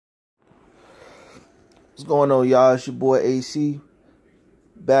What's going on, y'all? It's your boy AC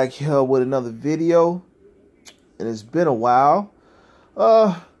back here with another video, and it's been a while.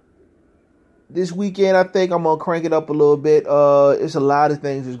 This weekend I think I'm gonna crank it up a little bit. It's a lot of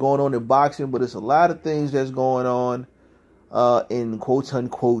things that's going on in boxing, but it's a lot of things that's going on in quote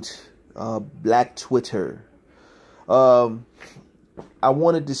unquote Black Twitter. I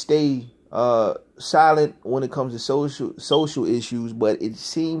wanted to stay silent when it comes to social issues, but it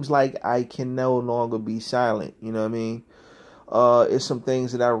seems like I can no longer be silent. You know what I mean? It's some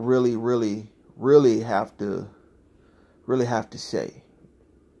things that I really have to say.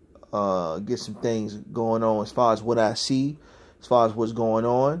 Get some things going on as far as what I see, as far as what's going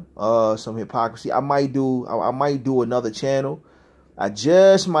on. Some hypocrisy. I might do another channel. I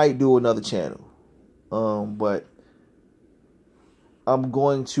just might do another channel. But I'm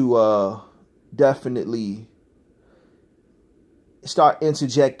going to definitely start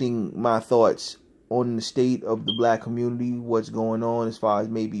interjecting my thoughts on the state of the black community, what's going on as far as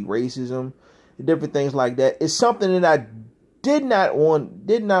maybe racism, different things like that. It's something that I did not want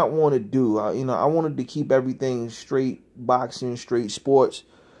to do. I wanted to keep everything straight boxing, straight sports,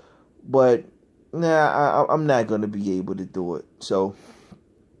 but I'm not going to be able to do it. So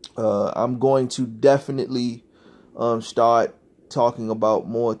I'm going to definitely start talking about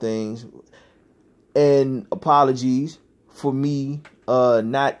more things. And apologies for me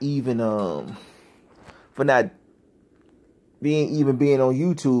not even for not being on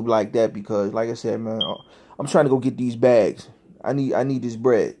YouTube like that, because like I said, man, I'm trying to go get these bags. I need this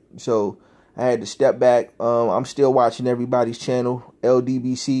bread. So I had to step back. I'm still watching everybody's channel,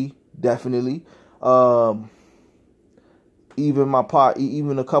 LDBC, definitely. Even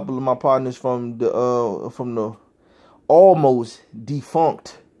a couple of my partners from the almost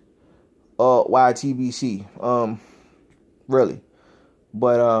defunct YTBC, really.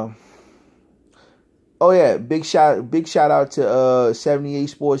 But oh yeah, big shout out to 78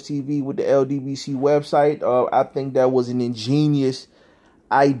 Sports TV with the LDBC website. I think that was an ingenious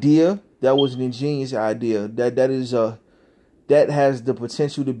idea. That has the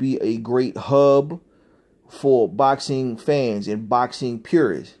potential to be a great hub for boxing fans and boxing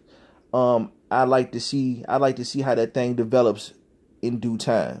purists. I like to see how that thing develops in due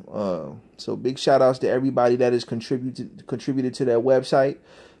time. So big shout outs to everybody that has contributed to that website.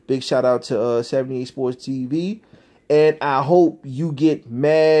 Big shout out to 78 Sports TV. And I hope you get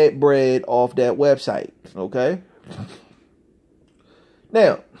mad bread off that website. Okay?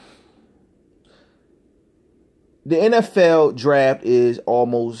 Now, the NFL draft is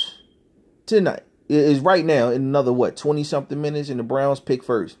almost tonight. It is right now in another, 20-something minutes, and the Browns pick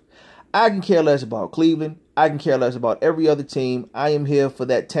first. I can care less about Cleveland. I can care less about every other team. I am here for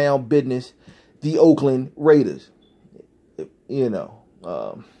that town business, the Oakland Raiders.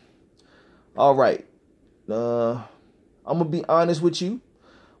 All right. I'm going to be honest with you.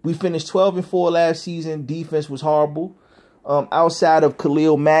 We finished 12-4 last season. Defense was horrible. Outside of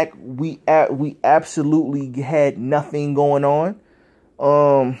Khalil Mack, we absolutely had nothing going on.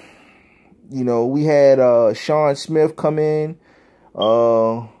 We had Sean Smith come in.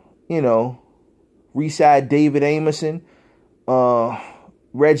 Reside David Amerson,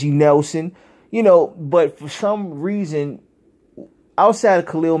 Reggie Nelson, but for some reason, outside of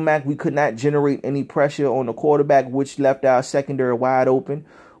Khalil Mack, we could not generate any pressure on the quarterback, which left our secondary wide open,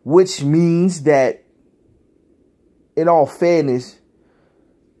 which means that, in all fairness,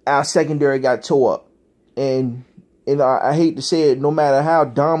 our secondary got tore up. And I hate to say it, no matter how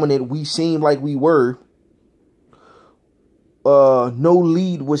dominant we seemed like we were, no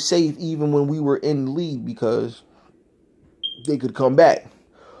lead was safe even when we were in the lead, because they could come back,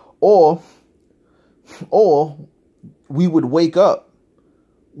 or we would wake up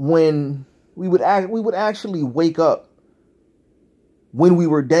when we would actually wake up when we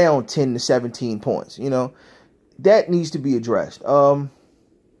were down 10 to 17 points. That needs to be addressed.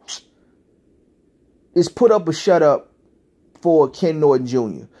 It's put up or shut up for Ken Norton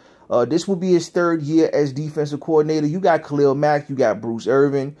Jr. This will be his third year as defensive coordinator. You got Khalil Mack, you got Bruce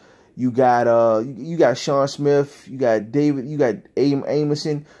Irvin, you got Sean Smith, you got David, you got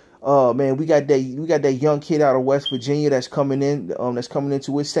Amerson. Man, we got that young kid out of West Virginia that's coming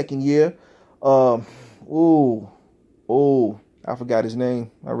into his second year. I forgot his name.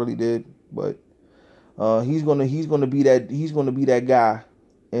 I really did, but he's gonna be that guy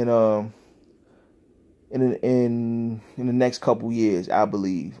in the next couple years, I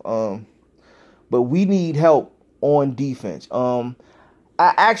believe. But we need help on defense. I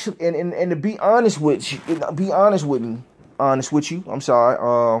actually, and to be honest with you, I'm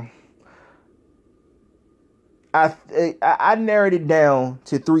sorry. I narrowed it down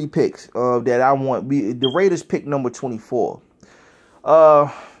to 3 picks that I want. The Raiders pick number 24.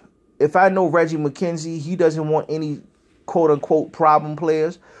 If I know Reggie McKenzie, he doesn't want any quote unquote problem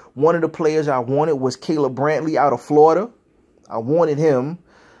players. One of the players I wanted was Caleb Brantley out of Florida. I wanted him,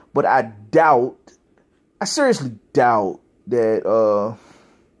 but I seriously doubt that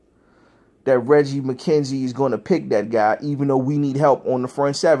that Reggie McKenzie is going to pick that guy, even though we need help on the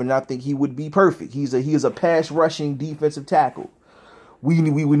front seven. I think he would be perfect. He is a pass rushing defensive tackle. We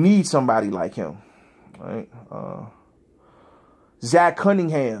would need somebody like him, right? Zach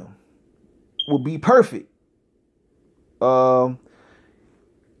Cunningham would be perfect.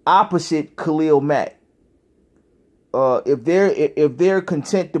 Opposite Khalil Mack. If they're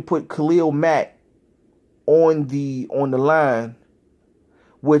content to put Khalil Mack on the line,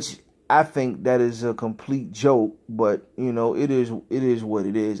 which I think that is a complete joke, but you know, it is what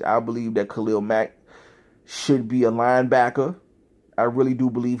it is. I believe that Khalil Mack should be a linebacker. I really do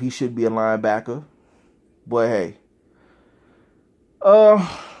believe he should be a linebacker. But hey.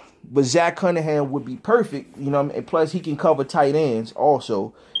 But Zach Cunningham would be perfect, you know, and plus he can cover tight ends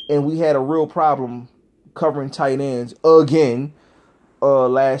also. And we had a real problem covering tight ends again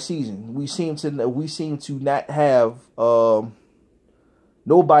last season. We seem to not have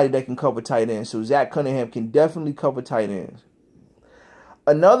nobody that can cover tight ends. So Zach Cunningham can definitely cover tight ends.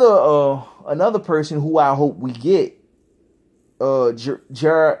 Another person who I hope we get,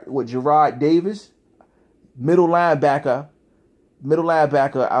 Gerard Davis, middle linebacker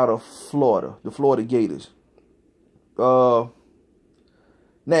out of Florida, the Florida Gators.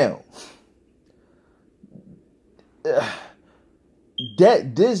 Now,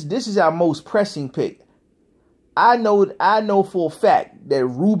 this is our most pressing pick. I know for a fact that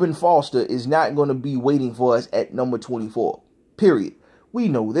Reuben Foster is not going to be waiting for us at number 24. Period. We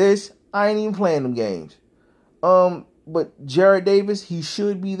know this. I ain't even playing them games. But Jared Davis, he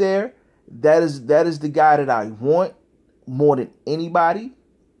should be there. That is the guy that I want more than anybody.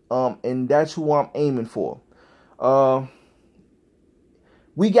 And that's who I'm aiming for.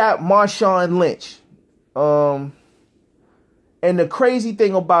 We got Marshawn Lynch. And the crazy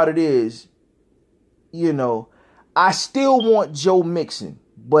thing about it is, you know, I still want Joe Mixon,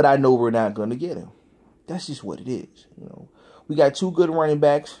 but I know we're not going to get him. That's just what it is. You know, we got 2 good running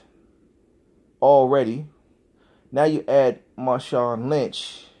backs already. Now you add Marshawn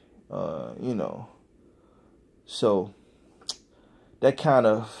Lynch, you know, so that kind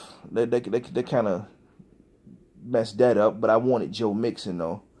of messed that up. But I wanted Joe Mixon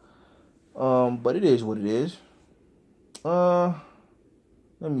though. But it is what it is. Let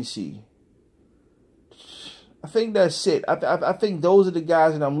me see. I think that's it. I think those are the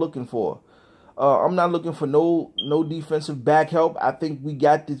guys that I'm looking for. I'm not looking for no defensive back help. I think we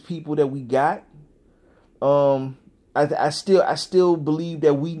got the people that we got. I still believe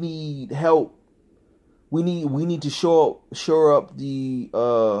that we need help. We need to shore up the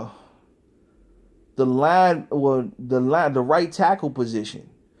right tackle position.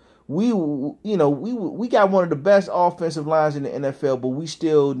 We got one of the best offensive lines in the NFL, but we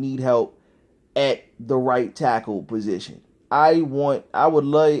still need help at the right tackle position. I would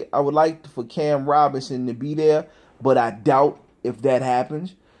like for Cam Robinson to be there, but I doubt if that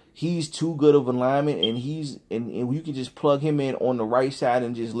happens. He's too good of a lineman, and you can just plug him in on the right side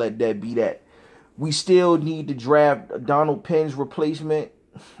and just let that be that. We still need to draft Donald Penn's replacement.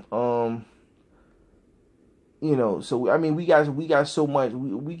 You know, so I mean, we got so much.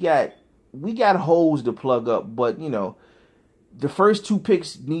 We got holes to plug up, but you know, the first 2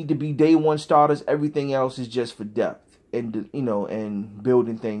 picks need to be day 1 starters. Everything else is just for depth and, you know, and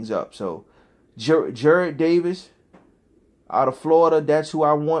building things up. So Jared Davis out of Florida, that's who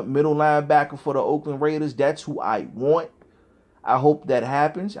I want. Middle linebacker for the Oakland Raiders, that's who I want. I hope that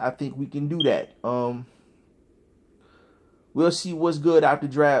happens. I think we can do that. We'll see what's good after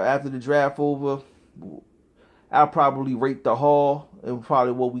the draft over. I'll probably rate the haul and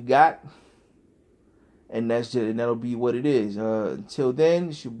probably what we got. And that'll be what it is. Until then,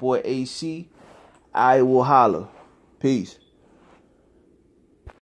 it's your boy AC. I will holler. Peace.